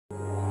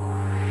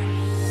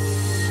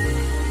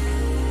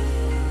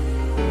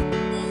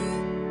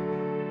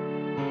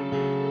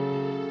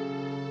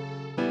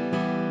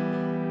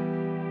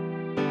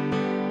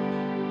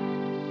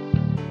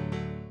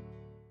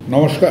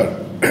নমস্কার।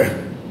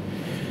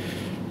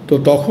 তো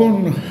তখন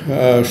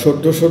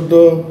সদ্য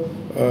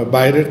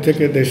বাইরের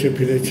থেকে দেশে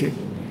ফিরেছি,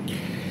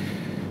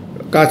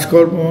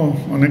 কাজকর্ম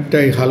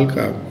অনেকটাই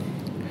হালকা।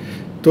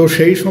 তো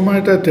সেই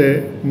সময়টাতে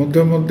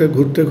মধ্যে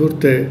ঘুরতে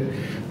ঘুরতে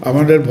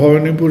আমাদের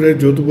ভবানীপুরে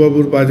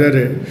যদুবাবুর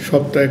বাজারে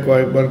সপ্তাহে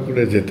কয়েকবার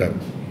করে যেতাম।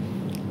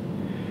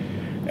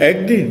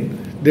 একদিন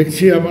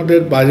দেখছি আমাদের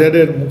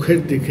বাজারের মুখের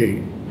দিকেই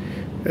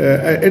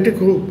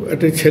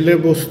একটা ছেলে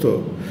বসতো।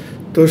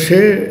 তো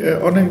সে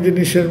অনেক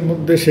জিনিসের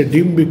মধ্যে সে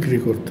ডিম বিক্রি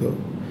করত।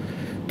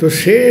 তো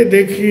সে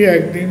দেখি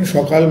একদিন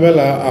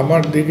সকালবেলা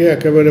আমার দিকে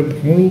একেবারে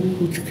ভুঁড়ু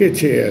কুচকে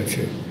চেয়ে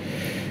আছে,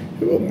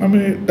 এবং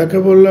আমি তাকে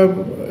বললাম,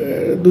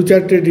 দু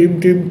চারটে ডিম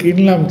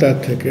কিনলাম তার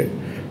থেকে।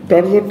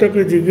 তারপর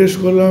তাকে জিজ্ঞেস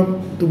করলাম,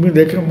 তুমি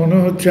দেখে মনে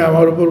হচ্ছে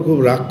আমার উপর খুব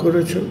রাগ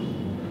করেছ।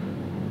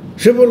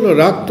 সে বলল,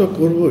 রাগ তো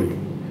করবই।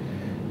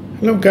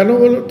 বললাম, কেন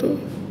বলো তো?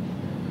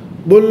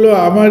 বলল,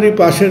 আমারই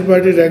পাশের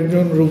বাড়ির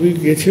একজন রোগী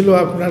গেছিল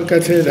আপনার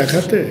কাছে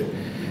দেখাতে,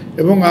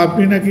 এবং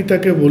আপনি নাকি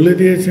তাকে বলে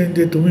দিয়েছেন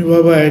যে তুমি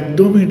বাবা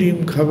একদমই ডিম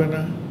খাবে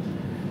না।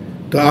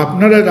 তো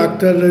আপনারা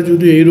ডাক্তাররা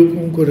যদি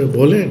এইরকম করে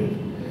বলেন,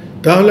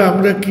 তাহলে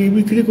আমরা কি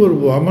বিক্রি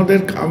করব?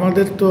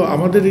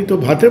 আমাদেরই তো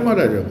ভাতে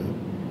মারা যাব।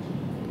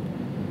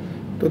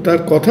 তো তার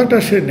কথাটা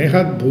সে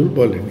নেহাত ভুল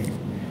বলেনি।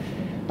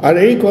 আর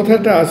এই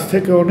কথাটা আজ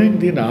থেকে অনেক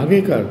দিন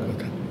আগেকার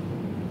কথা,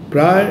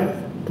 প্রায়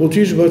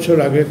 25 বছর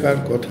আগেকার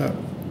কথা।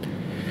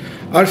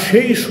 আর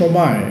সেই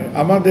সময়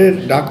আমাদের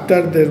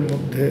ডাক্তারদের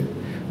মধ্যে,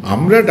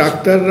 আমরা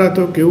ডাক্তাররা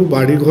তো কেউ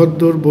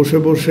বাড়িঘরদোর বসে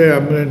বসে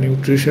আমরা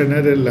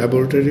নিউট্রিশনের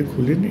ল্যাবরেটরি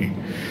খুলিনি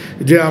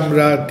যে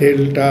আমরা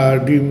তেলটা,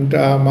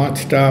 ডিমটা,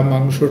 মাছটা,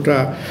 মাংসটা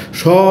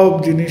সব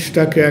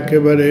জিনিসটাকে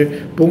একেবারে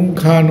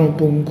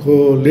পুঙ্খানুপুঙ্খ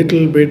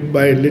little bit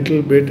by little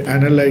bit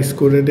analyse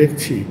করে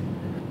দেখছি।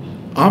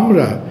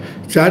 আমরা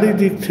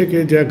চারিদিক থেকে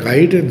যা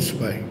গাইডেন্স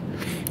পাই,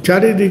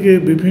 চারিদিকে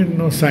বিভিন্ন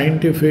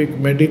সায়েন্টিফিক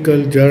মেডিকেল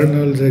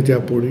জার্নালসে যা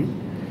পড়ি,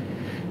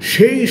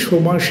 সেই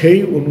সময় সেই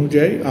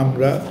অনুযায়ী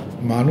আমরা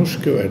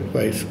মানুষকেও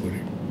অ্যাডভাইস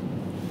করি।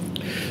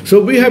 So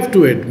we have to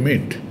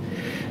admit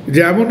যে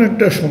এমন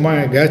একটা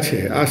সময় গেছে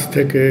আজ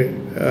থেকে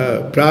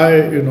প্রায়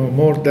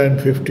মোর দ্যান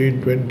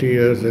 15-20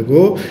 ইয়ার্স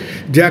এগো,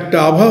 যে একটা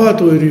আবহাওয়া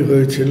তৈরি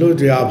হয়েছিল,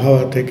 যে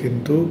আবহাওয়াতে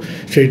কিন্তু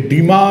সেই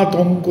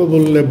ডিমাতঙ্ক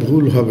বললে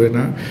ভুল হবে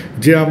না,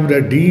 যে আমরা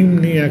ডিম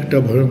নিয়ে একটা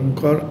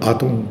ভয়ঙ্কর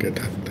আতঙ্কে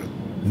থাকতাম।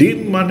 ডিম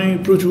মানেই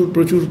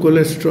প্রচুর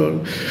কোলেস্ট্রল।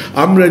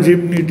 আমরা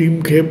যেমনি ডিম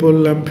খেয়ে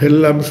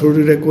ফেললাম,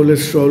 শরীরে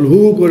কোলেস্ট্রল হু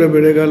করে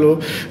বেড়ে গেল।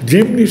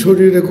 যেমনি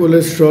শরীরে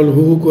কোলেস্ট্রল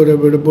হু করে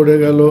পড়ে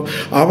গেল,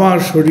 আমার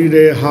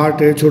শরীরে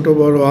হার্টে ছোট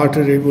বড়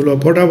আর্টারিগুলো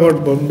ফটাফট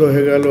বন্ধ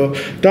হয়ে গেল।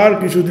 তার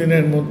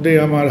কিছুদিনের মধ্যেই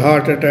আমার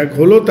হার্ট অ্যাটাক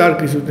হলো, তার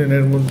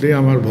কিছুদিনের মধ্যেই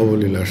আমার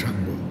ভবলীলা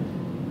সাঙ্গ।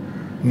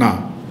 না,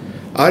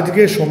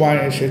 আজকে সময়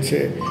এসেছে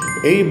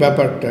এই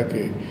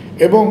ব্যাপারটাকে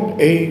এবং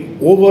এই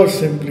ওভার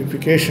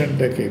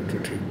সিম্পলিফিকেশনটাকে একটু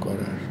ঠিক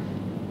করার।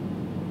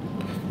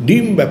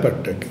 ডিম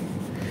ব্যাপারটা কি?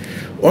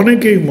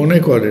 অনেকেই মনে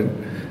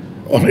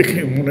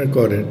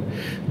করেন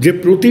যে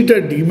প্রতিটা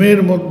ডিমের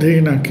মধ্যেই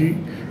নাকি,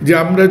 যে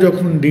আমরা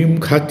যখন ডিম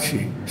খাচ্ছি,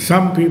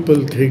 some people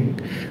think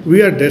we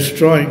are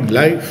destroying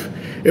life,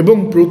 এবং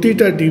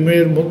প্রতিটা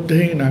ডিমের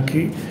মধ্যেই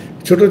নাকি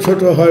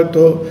ছোট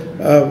হয়তো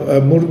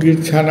মুরগির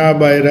ছানা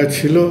বা এরা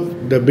ছিল,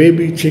 দ্য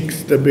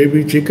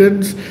বেবি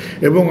চিকেনস,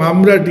 এবং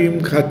আমরা ডিম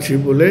খাচ্ছি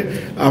বলে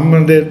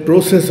আমাদের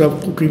প্রসেস অফ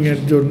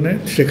কুকিংয়ের জন্যে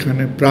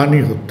সেখানে প্রাণী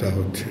হত্যা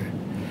হচ্ছে।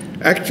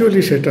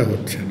 অ্যাকচুয়ালি সেটা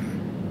হচ্ছে না।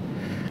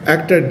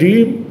 একটা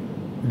ডিম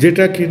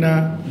যেটা কিনা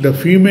দ্য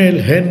ফিমেল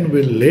হেন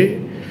উইল লে,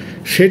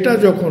 সেটা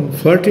যখন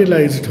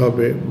ফার্টিলাইজড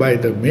হবে বাই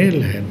দ্য মেল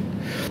হেন,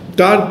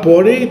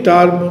 তারপরেই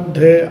তার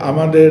মধ্যে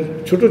আমাদের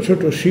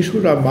ছোট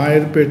শিশুরা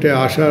মায়ের পেটে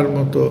আসার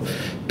মতো,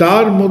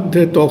 তার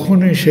মধ্যে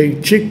তখনই সেই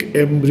চিক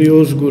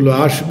এমব্রিওসগুলো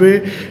আসবে,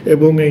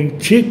 এবং এই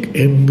চিক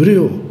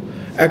এমব্রিও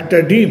একটা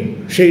ডিম,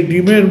 সেই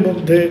ডিমের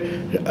মধ্যে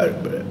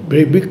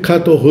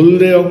বিখ্যাত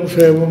হলদে অংশ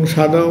এবং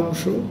সাদা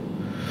অংশ।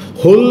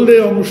 হলদে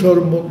অংশের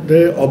মধ্যে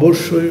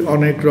অবশ্যই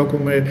অনেক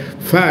রকমের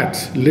ফ্যাটস,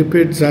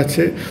 লিপিডস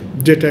আছে,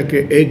 যেটাকে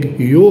এগ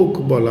ইয়োক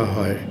বলা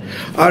হয়।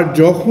 আর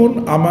যখন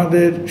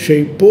আমাদের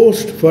সেই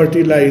পোস্ট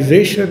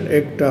ফার্টিলাইজেশন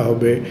একটা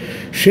হবে,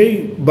 সেই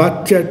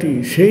বাচ্চাটি,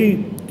 সেই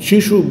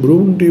শিশু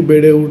ভ্রূণটি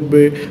বেড়ে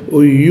উঠবে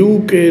ওই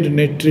ইউকের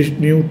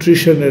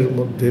নিউট্রিশনের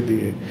মধ্যে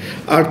দিয়ে।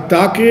 আর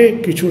তাকে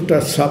কিছুটা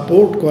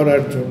সাপোর্ট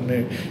করার জন্যে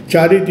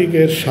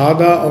চারিদিকের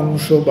সাদা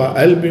অংশ বা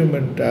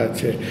অ্যালবিউমিনটা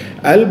আছে।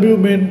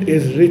 Albumin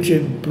is rich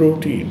in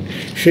protein.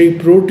 সেই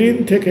প্রোটিন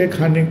থেকে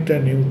খানিকটা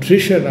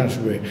নিউট্রিশন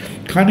আসবে,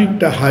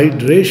 খানিকটা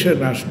হাইড্রেশন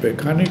আসবে,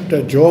 খানিকটা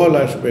জল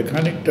আসবে,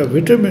 খানিকটা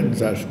ভিটামিনস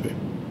আসবে।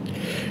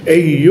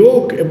 এই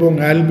ইয়োক এবং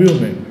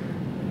অ্যালবিউমিন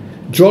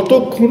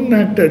যতক্ষণ না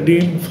একটা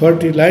ডিম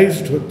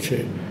ফার্টিলাইজড হচ্ছে,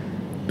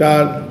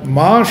 তার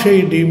মা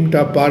সেই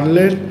ডিমটা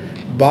পারলেন,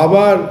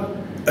 বাবার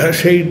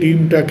সেই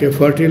ডিমটাকে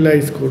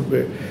ফার্টিলাইজ করবে,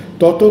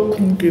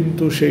 ততক্ষণ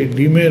কিন্তু সেই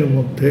ডিমের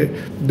মধ্যে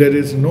there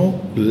is no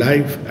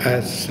life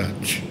as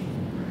such.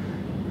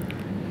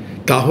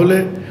 তাহলে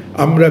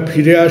আমরা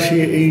ফিরে আসি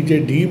এই যে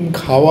ডিম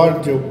খাওয়ার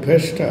যে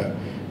অভ্যাসটা,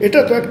 এটা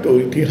তো একটা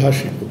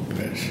ঐতিহাসিক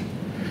অভ্যাস।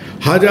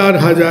 হাজার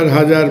হাজার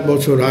হাজার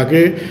বছর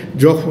আগে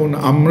যখন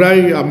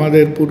আমরাই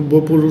আমাদের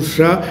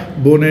পূর্বপুরুষরা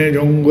বনে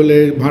জঙ্গলে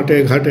মাঠে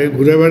ঘাটে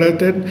ঘুরে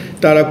বেড়াতেন,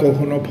 তারা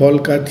কখনো ফল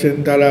খাচ্ছেন,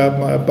 তারা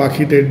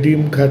পাখিদের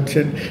ডিম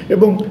খাচ্ছেন,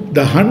 এবং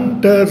the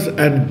hunters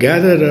and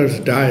গ্যাদারার্স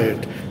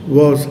diet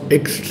was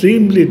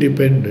extremely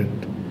dependent.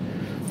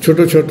 ছোট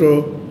ছোট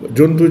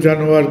জন্তু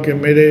জানোয়ারকে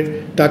মেরে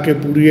তাকে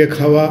পুড়িয়ে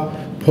খাওয়া,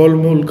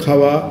 ফলমূল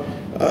খাওয়া,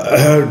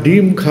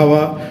 ডিম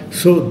খাওয়া।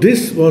 সো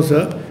দিস ওয়াজ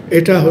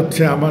এটা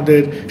হচ্ছে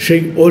আমাদের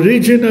সেই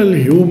অরিজিনাল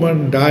হিউম্যান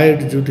ডায়েট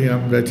যদি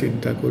আমরা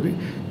চিন্তা করি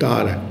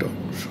তার একটা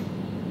অংশ।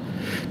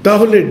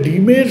 তাহলে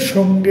ডিমের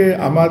সঙ্গে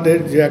আমাদের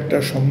যে একটা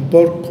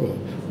সম্পর্ক,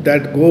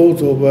 that goes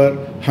over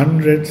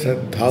hundreds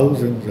and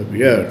thousands of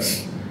years.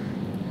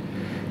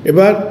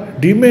 এবার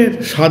ডিমের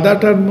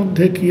সাদাটার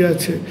মধ্যে কি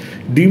আছে?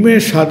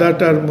 ডিমের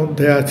সাদাটার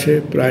মধ্যে আছে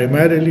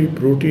primarily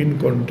protein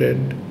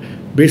content,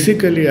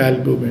 basically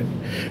albumin,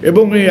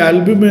 এবং এই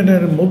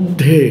অ্যালবুমিনের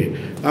মধ্যে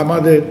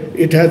আমাদের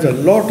it has a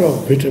lot of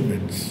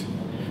vitamins.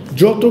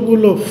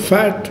 যতগুলো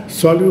ফ্যাট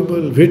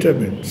সলিউবল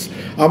ভিটামিনস,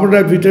 আমরা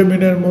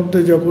ভিটামিনের মধ্যে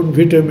যখন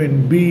ভিটামিন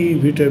বি,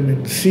 ভিটামিন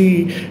সি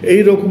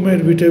এই রকমের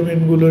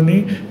ভিটামিনগুলো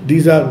নিই,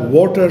 these are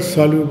water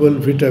soluble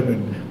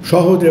vitamin,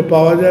 সহজে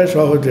পাওয়া যায়,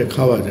 সহজে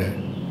খাওয়া যায়।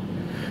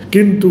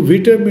 কিন্তু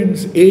ভিটামিনস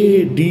এ,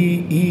 ডি,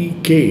 ই,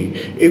 কে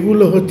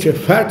এগুলো হচ্ছে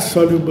ফ্যাট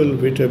সলিউবল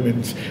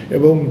ভিটামিনস,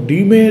 এবং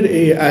ডিমের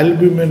এই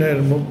অ্যালবুমিনের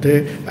মধ্যে,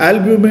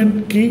 অ্যালবুমিন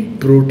কি?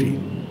 প্রোটিন।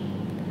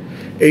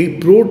 এই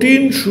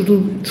প্রোটিন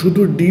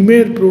শুধু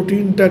ডিমের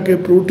প্রোটিনটাকে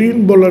প্রোটিন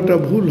বলাটা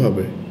ভুল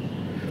হবে।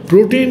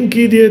 প্রোটিন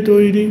কি দিয়ে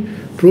তৈরি?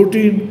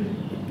 প্রোটিন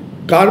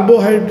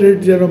কার্বোহাইড্রেট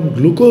যেরকম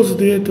গ্লুকোজ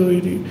দিয়ে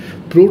তৈরি,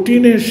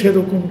 প্রোটিনের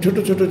সেরকম ছোট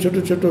ছোট ছোট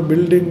ছোট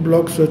বিল্ডিং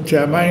ব্লকস হচ্ছে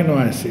অ্যামাইনো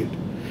অ্যাসিড।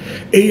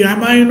 এই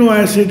অ্যামাইনো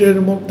অ্যাসিডের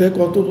মধ্যে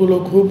কতগুলো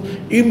খুব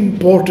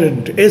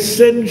ইম্পর্টেন্ট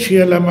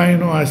এসেনশিয়াল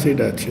অ্যামাইনো অ্যাসিড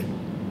আছে।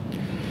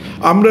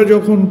 আমরা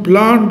যখন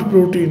প্লান্ট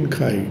প্রোটিন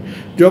খাই,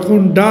 যখন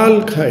ডাল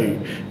খাই,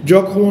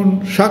 যখন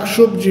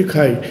শাকসবজি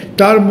খাই,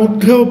 তার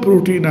মধ্যেও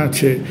প্রোটিন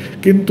আছে।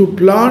 কিন্তু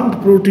প্লান্ট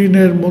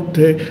প্রোটিনের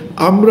মধ্যে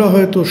আমরা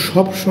হয়তো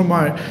সব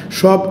সময়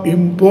সব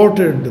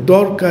ইম্পর্টেন্ট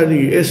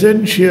দরকারি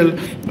এসেনশিয়াল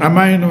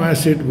অ্যামাইনো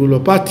অ্যাসিডগুলো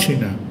পাচ্ছি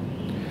না।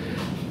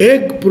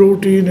 Egg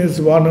protein is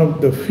one of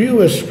the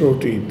ফিউয়েস্ট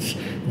proteins,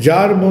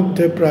 যার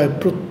মধ্যে প্রায়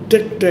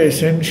প্রত্যেকটা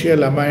এসেনশিয়াল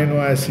অ্যামাইনো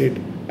অ্যাসিড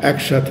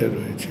একসাথে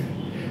রয়েছে।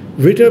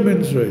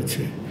 ভিটামিনস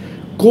রয়েছে,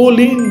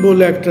 কোলিন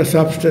বলে একটা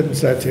সাবস্টেন্স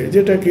আছে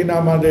যেটা কিনা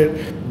আমাদের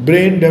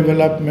ব্রেন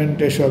ডেভেলপমেন্ট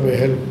এসবে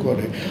হেল্প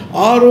করে।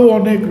 আরও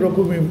অনেক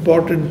রকম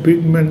ইম্পর্টেন্ট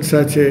পিগমেন্টস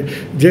আছে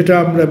যেটা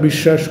আমরা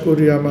বিশ্বাস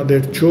করি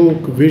আমাদের চোখ,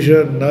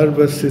 ভিশন,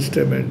 নার্ভাস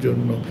সিস্টেমের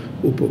জন্য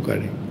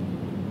উপকারী।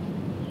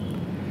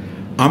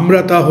 আমরা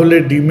তাহলে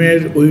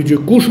ডিমের ওই যে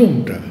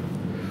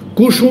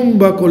কুসুম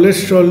বা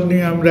কোলেস্ট্রল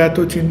নিয়ে আমরা এত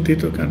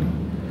চিন্তিত কেন?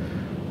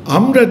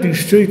 আমরা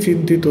নিশ্চয়ই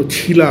চিন্তিত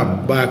ছিলাম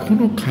বা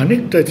এখনও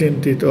খানিকটা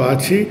চিন্তিত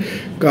আছি,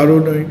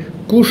 কারণ ওই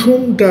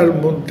কুসুমটার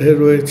মধ্যে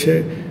রয়েছে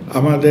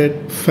আমাদের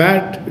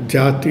ফ্যাট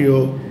জাতীয়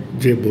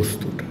যে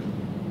বস্তুটা।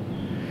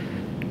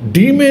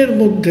 ডিমের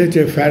মধ্যে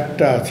যে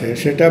ফ্যাটটা আছে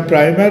সেটা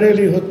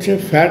প্রাইমারিলি হচ্ছে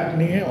ফ্যাট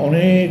নিয়ে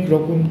অনেক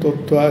রকম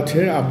তথ্য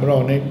আছে, আমরা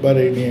অনেকবার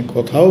এই নিয়ে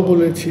কথাও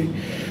বলেছি।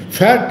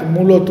 ফ্যাট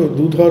মূলত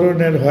দু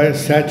ধরনের হয়,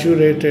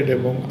 স্যাচুরেটেড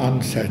এবং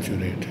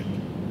আনস্যাচুরেটেড।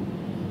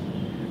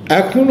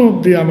 এখন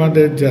অবধি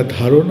আমাদের যা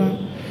ধারণা,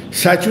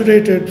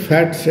 স্যাচুরেটেড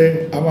ফ্যাটসে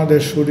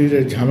আমাদের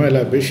শরীরে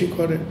ঝামেলা বেশি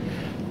করে,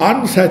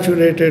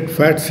 আনস্যাচুরেটেড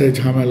ফ্যাটসে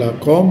ঝামেলা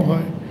কম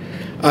হয়।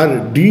 আর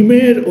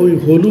ডিমের ওই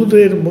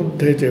হলুদের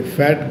মধ্যে যে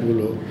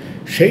ফ্যাটগুলো,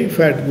 সেই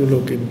ফ্যাটগুলো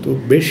কিন্তু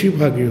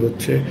বেশিরভাগই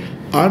হচ্ছে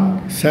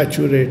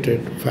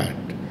আনস্যাচুরেটেড ফ্যাট।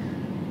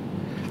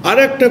 আর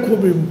একটা খুব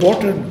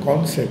ইম্পর্ট্যান্ট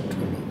কনসেপ্ট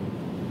হলো,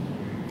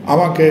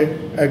 আমাকে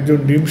একজন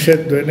ডিম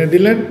সেদ্ধ এনে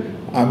দিলেন,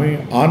 আমি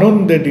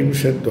আনন্দে ডিম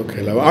সেদ্ধ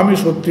খেলাম। আমি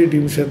সত্যি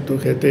ডিম সেদ্ধ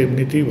খেতে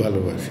এমনিতেই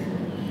ভালোবাসি।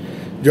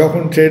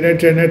 যখন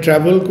ট্রেনে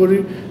ট্রাভেল করি,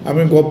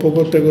 আমি গপ্প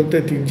করতে করতে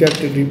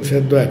 3-4টে ডিম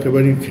সেদ্ধ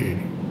একেবারেই খেয়ে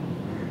নিই।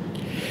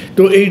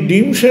 তো এই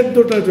ডিম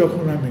সেদ্ধটা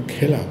যখন আমি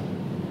খেলাম,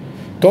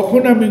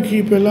 তখন আমি কি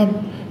পেলাম?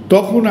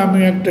 তখন আমি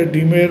একটা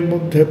ডিমের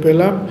মধ্যে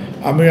পেলাম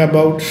আমি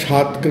অ্যাবাউট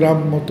 7 গ্রাম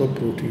মতো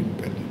প্রোটিন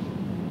পেলাম।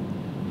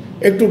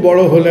 একটু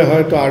বড় হলে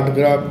হয়তো 8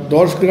 গ্রাম,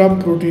 10 গ্রাম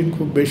প্রোটিন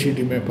খুব বেশি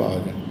ডিমে পাওয়া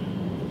যায়।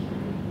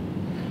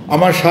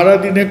 আমার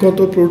সারাদিনে কত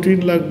প্রোটিন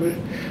লাগবে?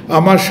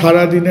 আমার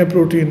সারাদিনে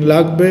প্রোটিন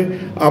লাগবে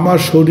আমার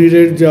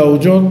শরীরের যা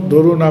ওজন,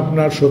 ধরুন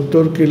আপনার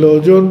 70 কিলো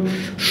ওজন,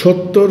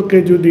 70কে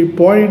যদি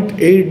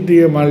 0.8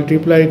 দিয়ে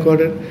মাল্টিপ্লাই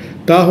করেন,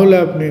 তাহলে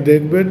আপনি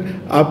দেখবেন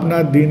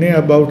আপনার দিনে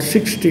অ্যাবাউট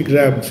 60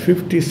 গ্রামস,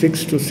 56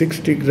 to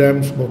 60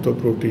 গ্রামস মতো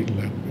প্রোটিন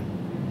লাগবে।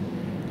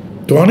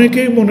 তো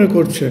অনেকেই মনে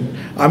করছেন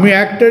আমি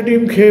একটা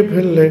ডিম খেয়ে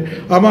ফেললে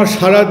আমার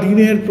সারা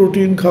দিনের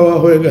প্রোটিন খাওয়া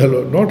হয়ে গেল।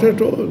 Not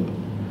at all.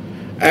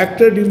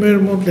 একটা ডিমের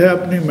মধ্যে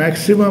আপনি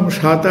ম্যাক্সিমাম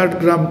 7-8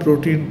 গ্রাম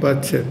প্রোটিন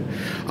পাচ্ছেন।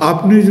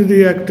 আপনি যদি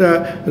একটা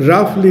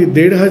রাফলি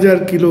 1500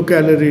 কিলো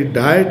ক্যালোরি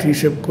ডায়েট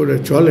হিসেব করে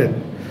চলেন,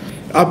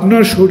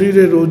 আপনার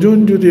শরীরের ওজন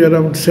যদি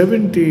অ্যারাউন্ড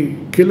 70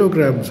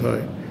 kilograms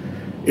হয়,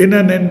 in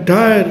an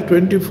entire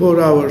 24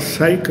 hour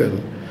cycle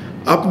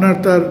আপনার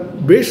তার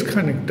বেশ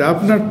খানিকটা,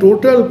 আপনার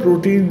টোটাল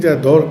প্রোটিন যা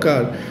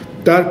দরকার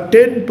তার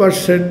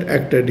 10%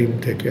 একটা ডিম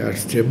থেকে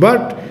আসছে,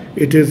 but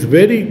it is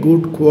very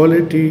good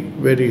quality,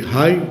 very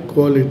high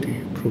quality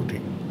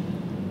protein.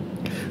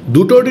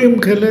 দুটো ডিম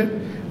খেলে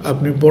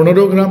আপনি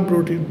 15 গ্রাম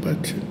প্রোটিন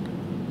পাচ্ছেন।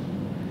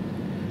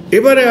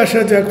 এবারে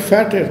আসা যাক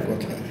ফ্যাটের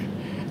কথায়।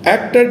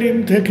 একটা ডিম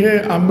থেকে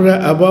আমরা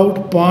অ্যাবাউট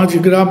 5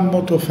 গ্রাম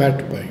মতো ফ্যাট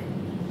পাই,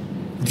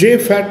 যে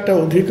ফ্যাটটা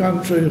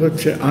অধিকাংশই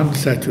হচ্ছে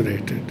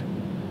আনস্যাচুরেটেড।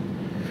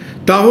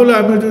 তাহলে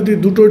আমি যদি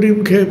দুটো ডিম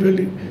খেয়ে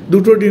ফেলি,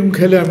 দুটো ডিম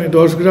খেলে আমি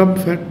 10 গ্রাম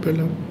ফ্যাট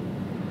পেলাম।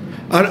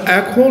 আর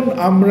এখন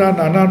আমরা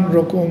নানান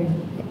রকম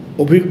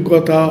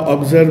অভিজ্ঞতা,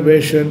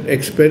 অবজারভেশন,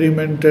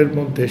 এক্সপেরিমেন্টের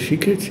মধ্যে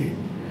শিখেছি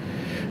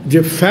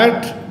যে ফ্যাট,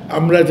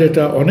 আমরা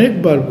যেটা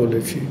অনেকবার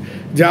বলেছি,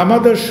 যে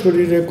আমাদের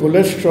শরীরে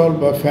কোলেস্ট্রল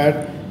বা ফ্যাট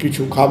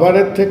কিছু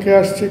খাবারের থেকে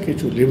আসছে,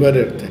 কিছু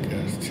লিভারের থেকে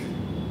আসছে।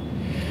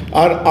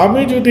 আর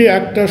আমি যদি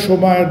একটা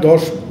সময়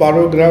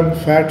 10-12 গ্রাম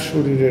ফ্যাট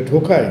শরীরে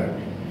ঢোকাই,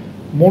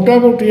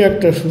 মোটামুটি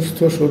একটা সুস্থ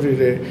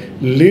শরীরে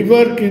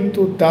লিভার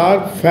কিন্তু তার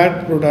ফ্যাট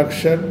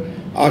প্রোডাকশন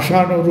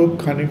আশানুরূপ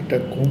খানিকটা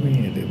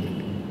কমিয়ে দেবে।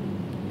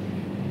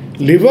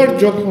 লিভার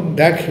যখন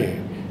দেখে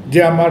যে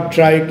আমার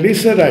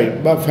ট্রাইগ্লিসারাইড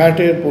বা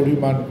ফ্যাটের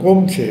পরিমাণ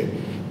কমছে,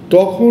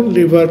 তখন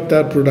লিভার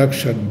তার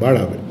প্রোডাকশন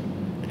বাড়াবে।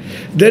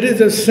 There is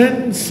a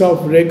sense of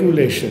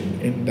regulation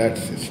in that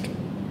system.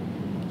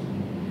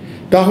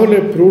 তাহলে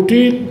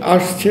প্রোটিন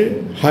আসছে,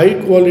 হাই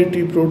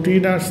কোয়ালিটি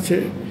প্রোটিন আসছে,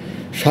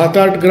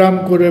 7-8 গ্রাম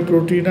করে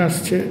প্রোটিন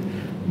আসছে,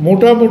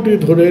 মোটামুটি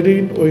ধরে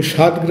নিন ওই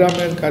 7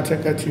 গ্রামের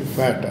কাছাকাছি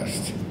ফ্যাট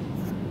আসছে।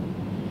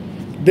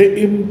 দ্য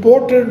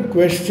ইম্পর্টেন্ট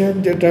কোয়েশ্চেন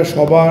যেটা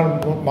সবার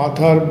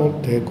মাথার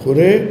মধ্যে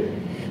ঘোরে,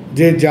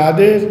 যে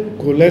যাদের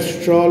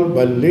কোলেস্ট্রল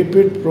বা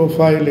লিপিড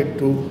প্রোফাইল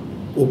একটু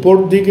উপর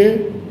দিকে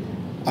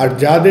আর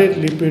যাদের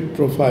লিপিড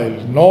প্রোফাইল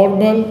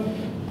নর্মাল,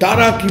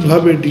 তারা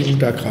কিভাবে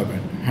ডিমটা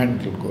খাবেন,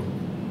 হ্যান্ডেল করবেন।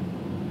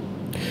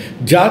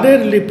 যাদের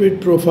লিপিড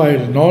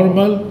প্রোফাইল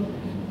নর্মাল,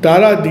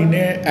 তারা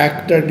দিনে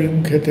একটা ডিম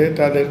খেতে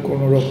তাদের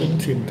কোনো রকম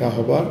চিন্তা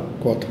হবার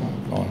কথা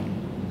নয়।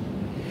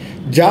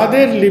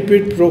 যাদের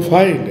লিপিড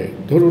প্রোফাইলে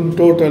ধরুন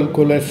total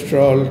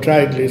cholesterol,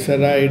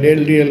 triglyceride,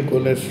 LDL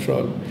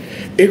cholesterol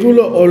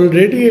এগুলো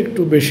অলরেডি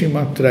একটু বেশি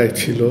মাত্রায়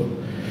ছিল,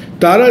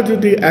 তারা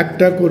যদি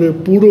একটা করে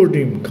পুরো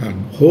ডিম খান,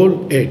 হোল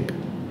এগ,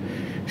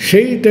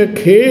 সেইটা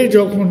খেয়ে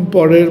যখন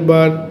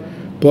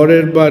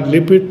পরের বার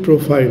লিপিড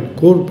প্রোফাইল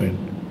করবেন,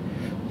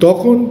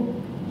 তখন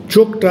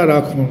চোখটা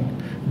রাখুন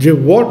যে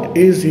what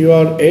is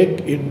your egg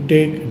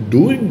intact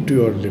doing to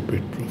your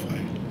lipid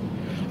profile.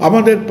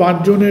 আমাদের 5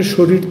 জনের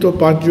শরীর তো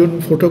 5 জন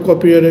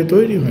ফটোকপিয়ারে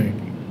তৈরি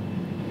হয়নি।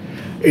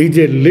 এই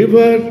যে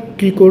লিভার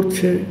কি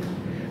করছে,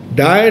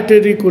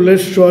 ডায়েটারি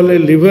কোলেস্ট্রলে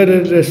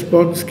লিভারের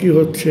রেসপন্স কি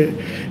হচ্ছে,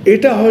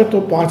 এটা হয়তো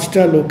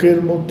 5টা লোকের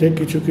মধ্যে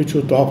কিছু কিছু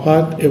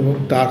তফাৎ এবং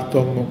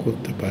তারতম্য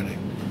করতে পারে।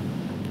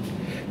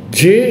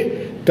 যে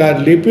তার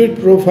লিপিড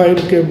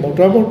প্রোফাইলকে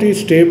মোটামুটি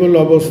স্টেবল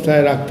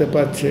অবস্থায় রাখতে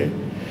পারছে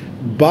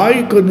by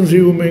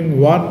consuming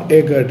 1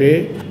 egg a day,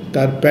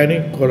 তার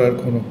প্যানিক করার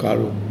কোনো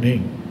কারণ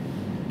নেই।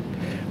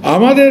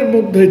 আমাদের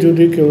মধ্যে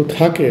যদি কেউ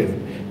থাকেন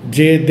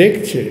যে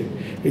দেখছে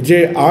যে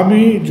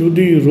আমি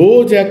যদি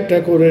রোজ একটা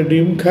করে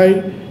ডিম খাই,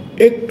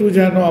 একটু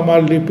যেন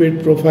আমার লিপিড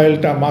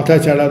প্রোফাইলটা মাথা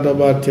চাড়া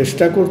দেওয়ার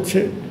চেষ্টা করছে,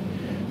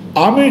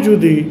 আমি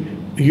যদি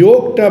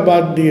ইয়োগটা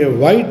বাদ দিয়ে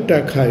হোয়াইটটা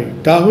খাই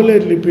তাহলে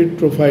লিপিড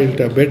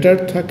প্রোফাইলটা বেটার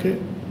থাকে,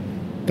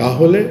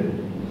 তাহলে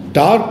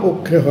তার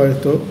পক্ষে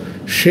হয়তো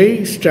সেই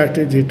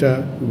স্ট্র্যাটেজিটা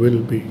উইল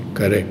বি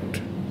কারেক্ট।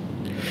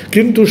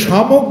 কিন্তু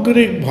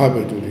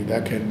সামগ্রিকভাবে যদি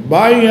দেখেন,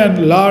 বাই অ্যান্ড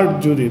লার্জ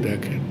যদি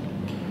দেখেন,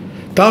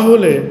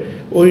 তাহলে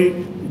ওই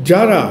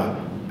যারা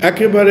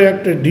একেবারে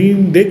একটা ডিম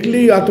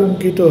দেখলেই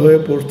আতঙ্কিত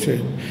হয়ে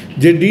পড়ছেন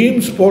যে ডিম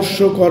স্পর্শ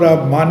করা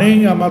মানেই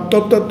আমার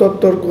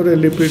তত্তর করে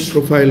লিপিড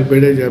প্রোফাইল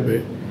বেড়ে যাবে,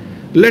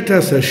 let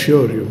us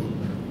assure you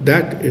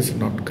that is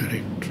not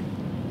correct.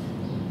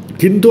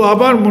 কিন্তু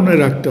আবার মনে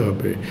রাখতে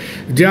হবে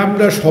যে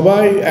আমরা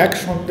সবাই এক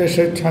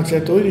সন্দেশের ছাঁচে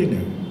তৈরি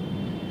নই।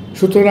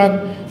 সুতরাং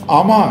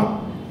আমার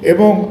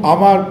এবং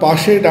আমার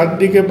পাশে ডান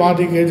দিকে বাঁ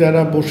দিকে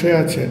যারা বসে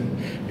আছেন,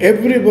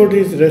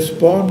 everybody's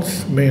response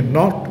may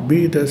not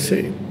be the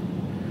same.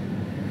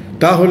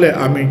 তাহলে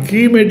আমি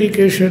কি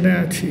মেডিকেশনে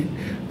আছি,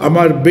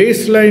 আমার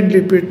বেসলাইন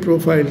লিপিড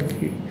প্রোফাইল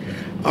কি,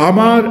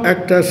 আমার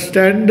একটা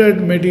স্ট্যান্ডার্ড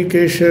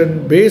মেডিকেশন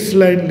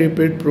বেসলাইন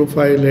লিপিড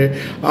প্রোফাইলে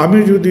আমি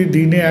যদি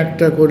দিনে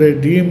একটা করে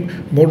ডিম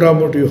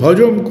মোটামুটি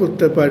হজম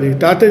করতে পারি,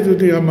 তাতে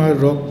যদি আমার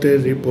রক্তের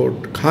রিপোর্ট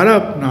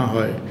খারাপ না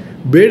হয়,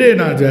 বেড়ে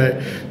না যায়,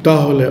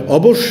 তাহলে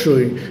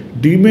অবশ্যই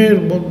ডিমের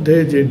মধ্যে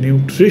যে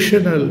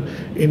নিউট্রিশনাল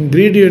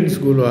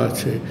ইনগ্রিডিয়েন্টসগুলো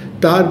আছে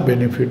তার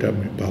বেনিফিট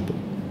আমি পাব।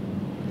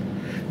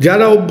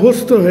 যারা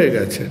অভ্যস্ত হয়ে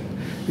গেছেন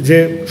যে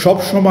সব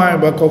সময়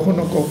বা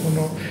কখনো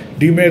কখনো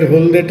ডিমের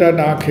হলদেটা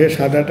না খেয়ে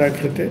সাদাটা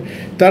খেতে,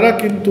 তারা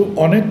কিন্তু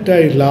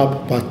অনেকটাই লাভ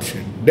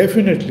পাচ্ছেন,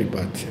 ডেফিনেটলি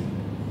পাচ্ছেন।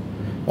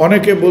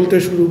 অনেকে বলতে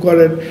শুরু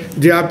করেন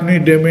যে আপনি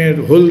ডিমের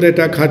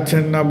হলদেটা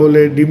খাচ্ছেন না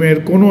বলে ডিমের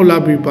কোনো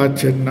লাভই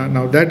পাচ্ছেন না।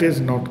 Now that is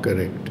not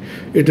correct,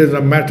 it is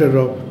a matter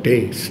of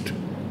test.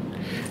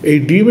 এই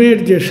ডিমের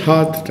যে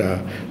স্বাদটা,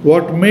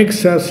 what makes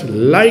us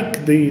like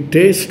the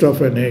test of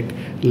an egg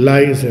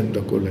lies in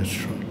the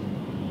cholesterol.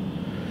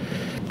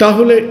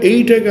 তাহলে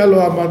এইটা গেল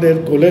আমাদের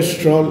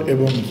কোলেস্ট্রল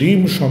এবং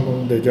ডিম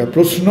সম্বন্ধে যা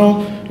প্রশ্ন।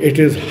 It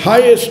is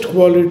highest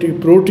quality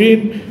protein,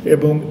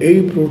 এবং এই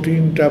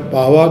প্রোটিনটা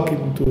পাওয়া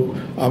কিন্তু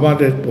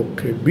আমাদের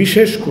পক্ষে,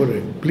 বিশেষ করে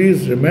প্লিজ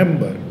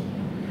রিমেম্বার,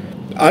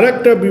 আর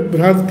একটা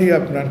বিভ্রান্তি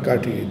আপনার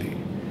কাটিয়ে দিই।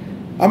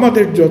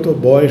 আমাদের যত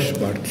বয়স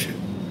বাড়ছে,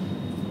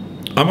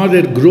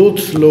 আমাদের গ্রোথ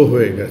স্লো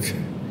হয়ে গেছে,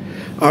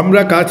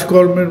 আমরা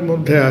কাজকর্মের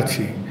মধ্যে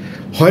আছি,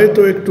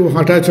 হয়তো একটু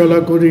হাঁটাচলা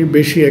করি,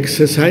 বেশি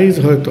এক্সারসাইজ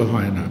হয়তো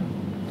হয় না।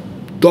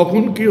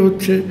 তখন কি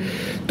হচ্ছে,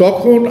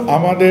 তখন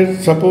আমাদের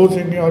সাপোজ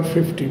ইন ইউর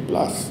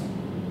 50+,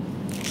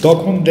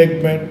 তখন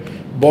দেখবেন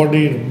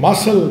বডির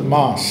মাসেল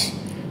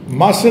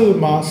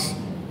মাস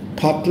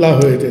পাতলা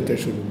হয়ে যেতে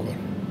শুরু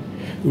করে।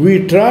 উই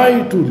ট্রাই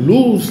টু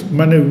লুজ,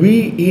 মানে উই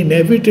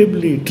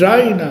ইনএভিটেবলি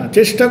ট্রাই না,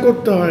 চেষ্টা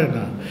করতে হয়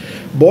না,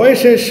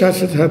 বয়সের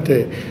সাথে সাথে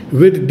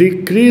with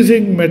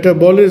decreasing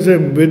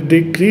metabolism, with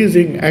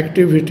decreasing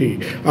activity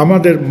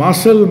আমাদের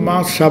মাসেল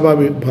মাস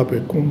স্বাভাবিকভাবে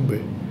কমবে।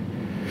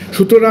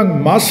 সুতরাং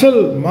মাসেল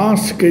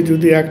মাসকে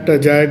যদি একটা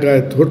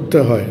জায়গায় ধরতে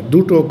হয়,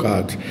 দুটো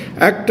কাজ।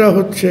 একটা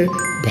হচ্ছে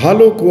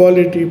ভালো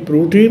কোয়ালিটি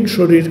প্রোটিন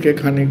শরীরকে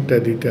খানিকটা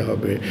দিতে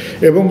হবে,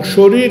 এবং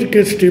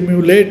শরীরকে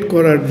স্টিমিউলেট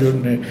করার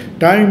জন্যে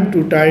টাইম টু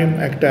টাইম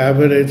একটা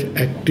অ্যাভারেজ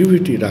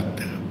অ্যাক্টিভিটি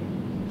রাখতে হবে।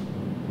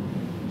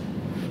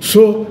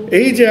 সো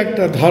এই যে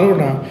একটা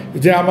ধারণা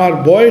যে আমার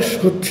বয়স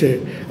হচ্ছে,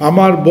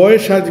 আমার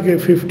বয়স আজকে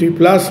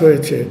 50+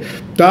 হয়েছে,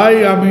 তাই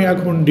আমি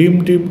এখন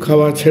ডিম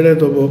খাওয়া ছেড়ে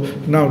দেবো,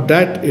 now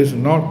that is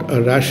not a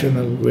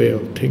rational way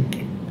of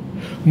thinking.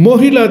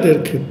 মহিলাদের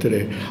ক্ষেত্রে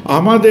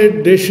আমাদের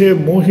দেশে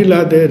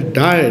মহিলাদের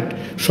ডায়েট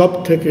সব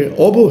থেকে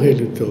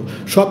অবহেলিত,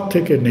 সব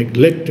থেকে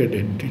নেগলেক্টেড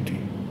এন্টিটি।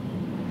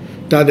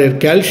 তাদের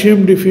ক্যালসিয়াম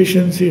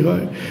ডিফিসিয়েন্সি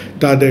হয়,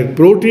 তাদের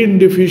প্রোটিন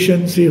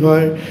ডিফিসিয়েন্সি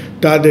হয়,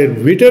 তাদের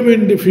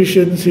ভিটামিন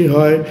ডিফিসিয়েন্সি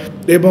হয়,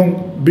 এবং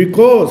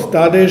বিকজ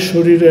তাদের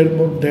শরীরের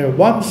মধ্যে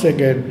once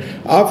again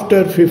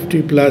after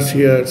 50+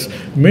 years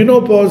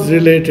menopause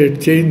related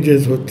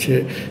changes হচ্ছে,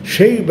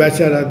 সেই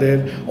বেচারাদের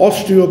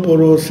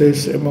অস্টিওপোরোসিস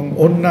এবং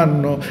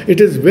অন্যান্য, it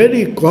is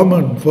very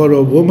common for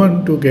a woman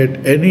to get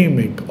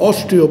anaemic,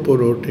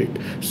 osteoporotic,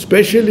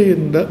 specially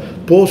in the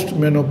post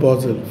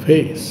menopausal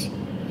phase.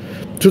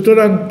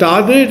 সুতরাং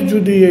তাদের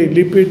যদি এই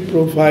লিপিড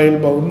প্রোফাইল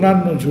বা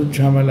অন্যান্য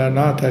ঝুটঝামেলা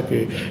না থাকে,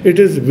 ইট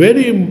ইজ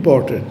ভেরি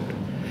ইম্পর্ট্যান্ট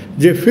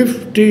যে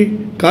 50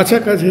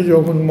 কাছাকাছি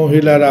যখন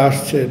মহিলারা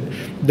আসছেন,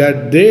 that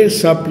they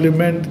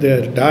supplement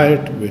there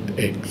diet with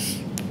eggs.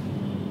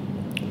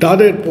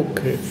 তাদের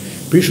পক্ষে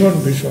ভীষণ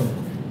ভীষণ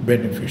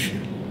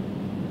বেনিফিশিয়াল।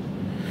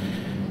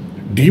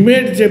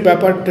 ডিমের যে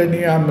ব্যাপারটা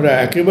নিয়ে আমরা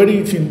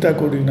একেবারেই চিন্তা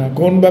করি না,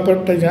 কোন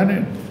ব্যাপারটা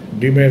জানেন?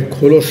 ডিমের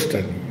খোলসটা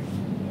নিয়ে।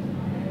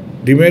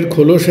 ডিমের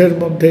খোলসের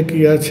মধ্যে কি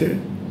আছে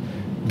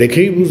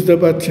দেখেই বুঝতে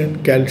পাচ্ছেন,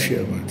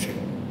 ক্যালসিয়াম আছে।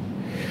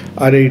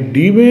 আর এই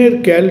ডিমের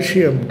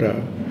ক্যালসিয়ামটা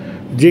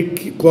যে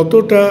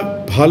কতটা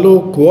ভালো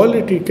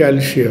কোয়ালিটি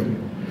ক্যালসিয়াম,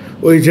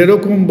 ওই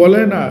যেরকম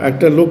বলে না,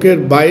 একটা লোকের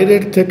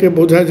বাইরের থেকে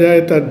বোঝা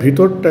যায় তার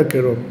ভিতরটা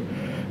কেরম,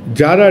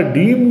 যারা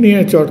ডিম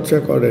নিয়ে চর্চা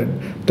করেন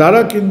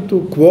তারা কিন্তু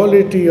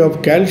quality of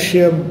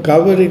calcium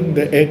covering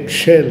the egg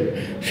shell,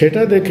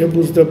 সেটা দেখে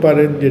বুঝতে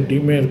পারেন যে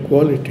ডিমের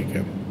কোয়ালিটি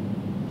কেমন।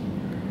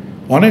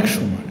 অনেক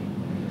সময়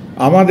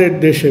আমাদের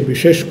দেশে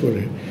বিশেষ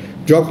করে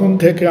যখন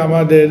থেকে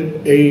আমাদের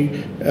এই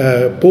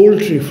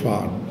পোলট্রি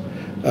ফার্ম,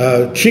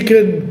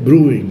 চিকেন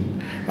ব্রুইং,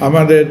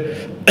 আমাদের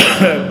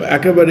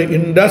একেবারে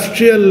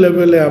ইন্ডাস্ট্রিয়াল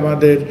লেভেলে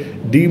আমাদের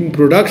ডিম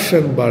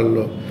প্রোডাকশন বাড়ল,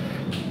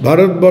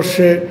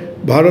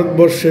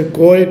 ভারতবর্ষে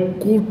কয়েক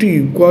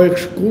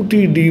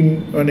কোটি ডিম,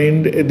 মানে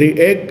দি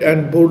egg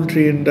and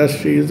poultry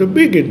industry is a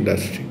big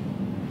industry.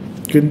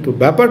 কিন্তু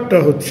ব্যাপারটা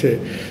হচ্ছে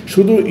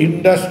শুধু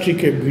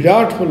ইন্ডাস্ট্রিকে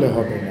বিরাট হলে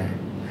হবে না,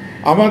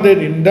 আমাদের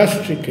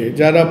ইন্ডাস্ট্রিকে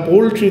যারা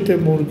পোলট্রিতে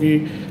মুরগি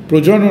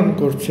প্রজনন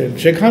করছেন,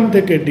 সেখান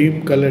থেকে ডিম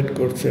কালেক্ট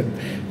করছেন,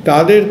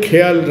 তাদের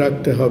খেয়াল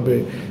রাখতে হবে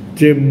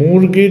যে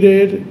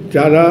মুরগিদের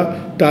যারা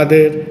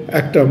তাদের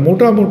একটা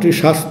মোটামুটি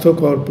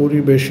স্বাস্থ্যকর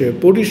পরিবেশে,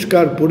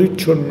 পরিষ্কার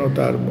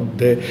পরিচ্ছন্নতার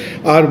মধ্যে,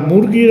 আর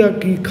মুরগিরা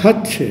কি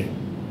খাচ্ছে।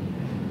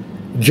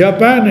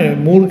 জাপানে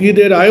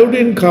মুরগিদের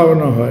আয়োডিন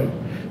খাওয়ানো হয়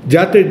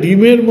যাতে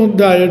ডিমের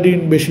মধ্যে আয়োডিন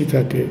বেশি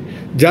থাকে,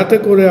 যাতে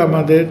করে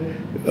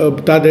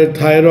তাদের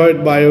থাইরয়েড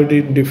বা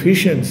আয়োডিন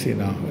ডিফিসিয়েন্সি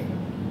না হয়।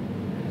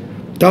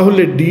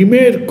 তাহলে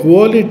ডিমের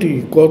কোয়ালিটি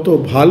কত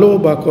ভালো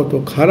বা কত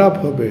খারাপ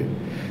হবে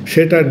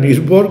সেটা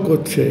নির্ভর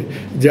করছে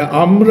যে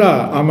আমরা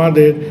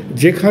আমাদের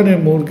যেখানে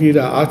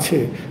মুরগিরা আছে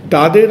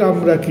তাদের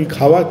আমরা কি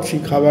খাওয়াচ্ছি,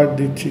 খাবার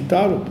দিচ্ছি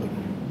তার উপর।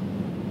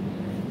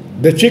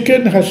 The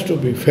chicken has to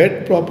be fed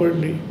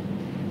properly,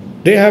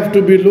 they have to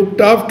be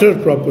looked after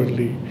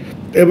properly,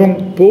 এবং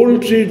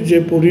পোলট্রির যে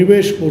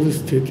পরিবেশ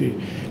পরিস্থিতি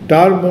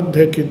তার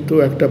মধ্যে কিন্তু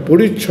একটা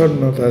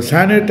পরিচ্ছন্নতা,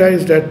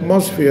 স্যানিটাইজড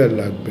অ্যাটমসফিয়ার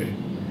লাগবে।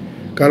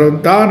 কারণ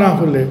তা না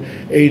হলে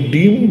এই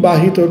ডিম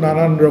বাহিত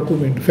নানান রকম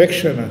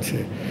ইনফেকশন আছে।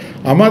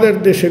 আমাদের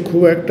দেশে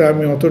খুব একটা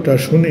আমি অতটা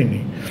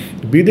শুনিনি,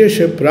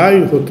 বিদেশে প্রায়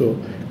হতো,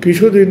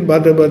 কিছুদিন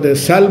বাদে বাদে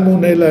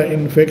স্যালমোনেলা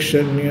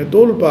ইনফেকশন নিয়ে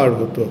তোলপাড়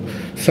হতো।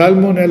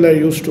 Salmonella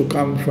use to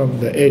come from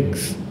the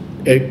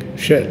egg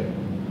shell.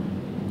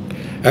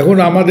 এখন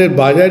আমাদের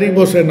বাজারই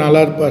বসে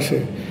নালার পাশে,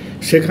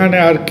 সেখানে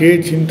আর কে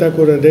চিন্তা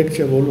করে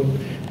দেখছে বলুন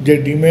যে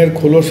ডিমের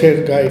খোলসের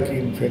গায়ে কি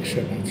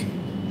ইনফেকশন আছে?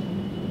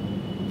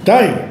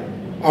 তাই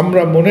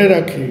আমরা মনে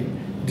রাখি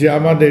যে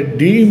আমাদের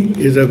ডিম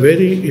is a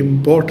very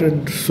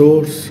important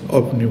source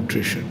of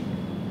nutrition.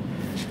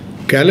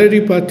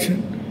 Calorie পাচ্ছেন,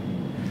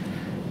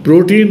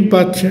 প্রোটিন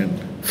পাচ্ছেন,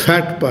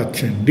 ফ্যাট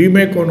পাচ্ছেন,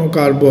 ডিমে কোনো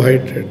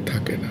কার্বোহাইড্রেট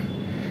থাকে না।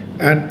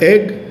 And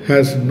egg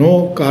has no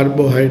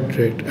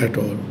carbohydrate at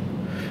all.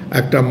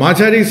 একটা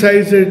মাঝারি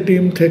সাইজের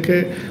ডিম থেকে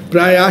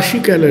প্রায় 80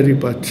 ক্যালোরি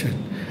পাচ্ছেন,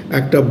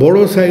 একটা বড়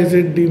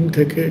সাইজের ডিম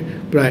থেকে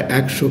প্রায়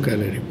 100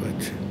 ক্যালোরি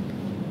পাচ্ছেন।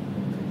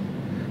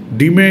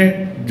 ডিমে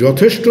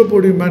যথেষ্ট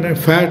পরিমাণে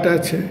ফ্যাট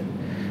আছে,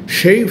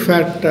 সেই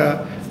ফ্যাটটা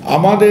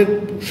আমাদের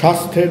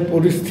স্বাস্থ্যের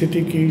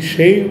পরিস্থিতি কি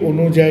সেই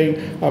অনুযায়ী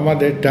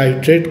আমাদের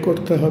টাইট্রেট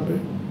করতে হবে।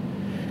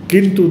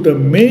 কিন্তু the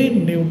main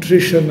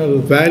nutritional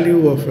value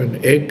of an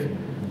egg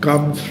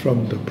comes from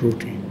the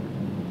protein.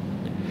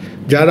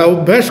 যারা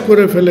অভ্যাস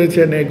করে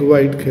ফেলেছেন এগ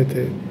হোয়াইট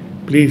খেতে,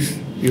 please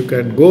you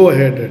can go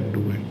ahead and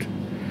do it.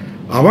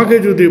 আমাকে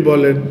যদি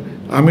বলেন,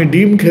 আমি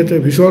ডিম খেতে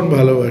ভীষণ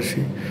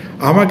ভালোবাসি,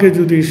 আমাকে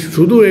যদি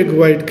শুধু এগ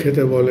হোয়াইট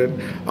খেতে বলেন,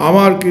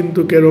 আমার কিন্তু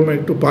কেরম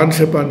একটু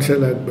পানসে পানসে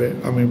লাগবে,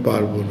 আমি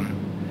পারবো না।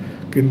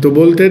 কিন্তু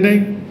বলতে নেই,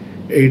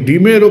 এই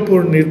ডিমের ওপর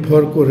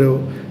নির্ভর করেও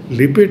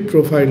লিপিড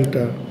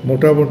প্রোফাইলটা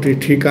মোটামুটি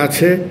ঠিক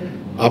আছে।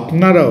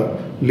 আপনারাও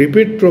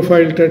লিপিড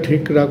প্রোফাইলটা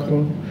ঠিক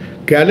রাখুন,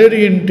 ক্যালোরি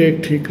ইনটেক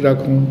ঠিক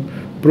রাখুন,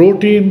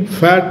 প্রোটিন,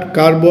 ফ্যাট,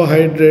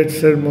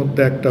 কার্বোহাইড্রেটসের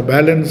মধ্যে একটা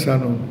ব্যালেন্স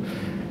আনুন।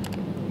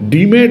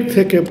 ডিমের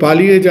থেকে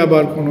পালিয়ে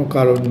যাবার কোনো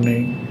কারণ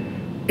নেই।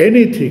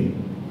 এনিথিং,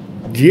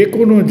 যে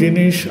কোনো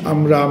জিনিস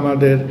আমরা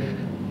আমাদের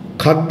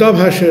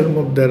খাদ্যাভ্যাসের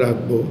মধ্যে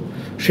রাখবো,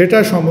 সেটা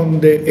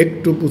সম্বন্ধে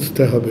একটু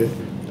বুঝতে হবে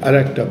আর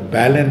একটা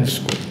ব্যালেন্স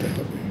করতে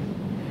হবে।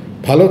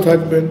 ভালো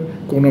থাকবেন,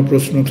 কোনো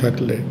প্রশ্ন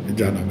থাকলে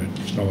জানাবেন।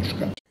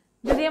 নমস্কার।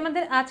 যদি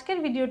আমাদের আজকের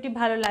ভিডিওটি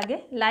ভালো লাগে,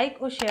 লাইক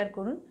ও শেয়ার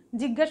করুন।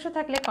 জিজ্ঞাসা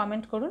থাকলে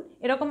কমেন্ট করুন।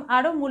 এরকম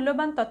আরও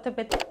মূল্যবান তথ্য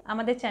পেতে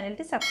আমাদের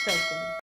চ্যানেলটি সাবস্ক্রাইব করুন।